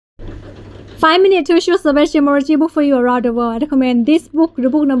5 minutes to choose the best gemology book for you around the world. I recommend this book, the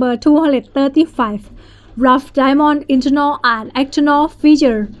book number 235, Rough Diamond Internal and External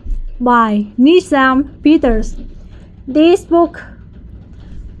Feature by Nizam Peters. This book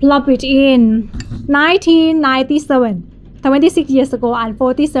published in 1997, 26 years ago, and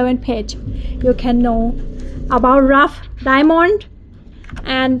 47 pages. You can know about rough diamond,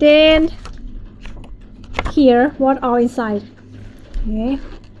 and then here what are inside. Okay.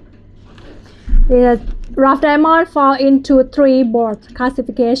 The rough diamond fall into three broad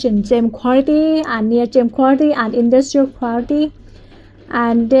classifications: gem quality and near gem quality and industrial quality.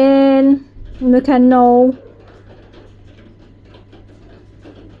 And then you can know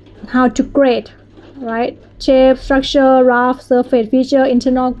how to grade, right? Shape, structure, rough, surface feature,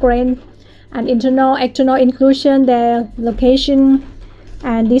 internal grain, and internal external inclusion, their location.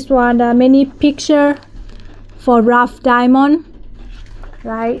 And this one, many picture for rough diamond,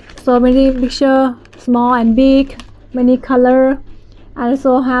 right? So many picture, small and big, many color.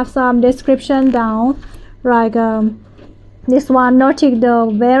 Also have some description down, like this one, noting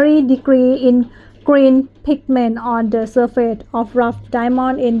the very degree in green pigment on the surface of rough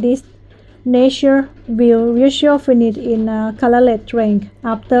diamond in this nature will usually finish in a colorless range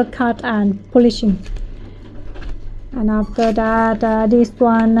after cut and polishing. And after that, this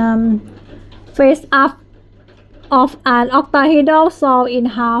one, face up of an octahedral saw in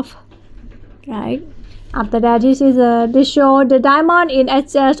half, right? After that, this is they show the diamond in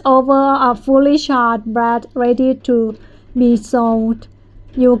excess over a fully charred brass ready to be sold.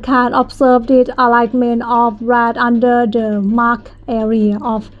 You can observe the alignment of brass under the mark area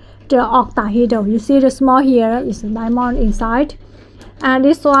of the octahedral. You see the small here is a diamond inside, and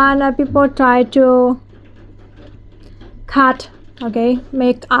this one people try to cut, okay,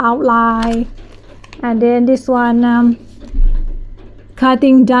 make outline. And then this one,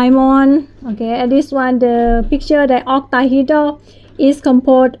 cutting diamond, okay. And this one, the picture, the octahedral is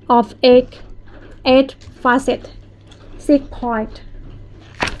composed of eight facets, 6 points.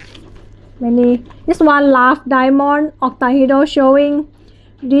 Many. This one, rough diamond octahedral, showing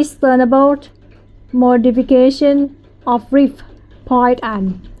discernible modification of reef, point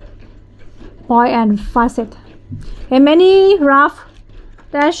and facet. And many rough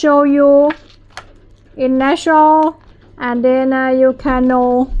that show you in natural, and then you can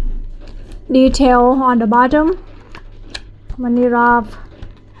know detail on the bottom. Many rough.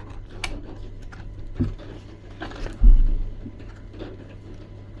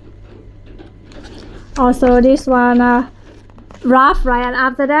 Also this one, rough, right? And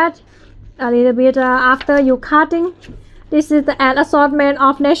after that, a little bit after you cutting, this is an assortment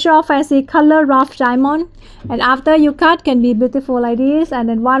of natural fancy color rough diamond, and after you cut can be beautiful like this. And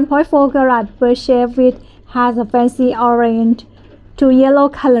then 1.4 carat per shape, which has a fancy orange to yellow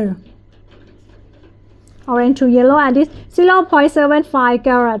color, orange to yellow. And this 0.75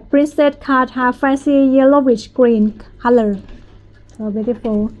 carat princess cut have fancy yellowish green color, so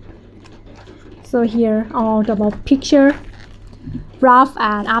beautiful. So here all about picture rough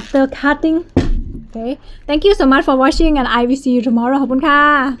and after cutting. Okay, thank you so much for watching, and I will see you tomorrow. ขอบคุณค่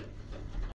ะ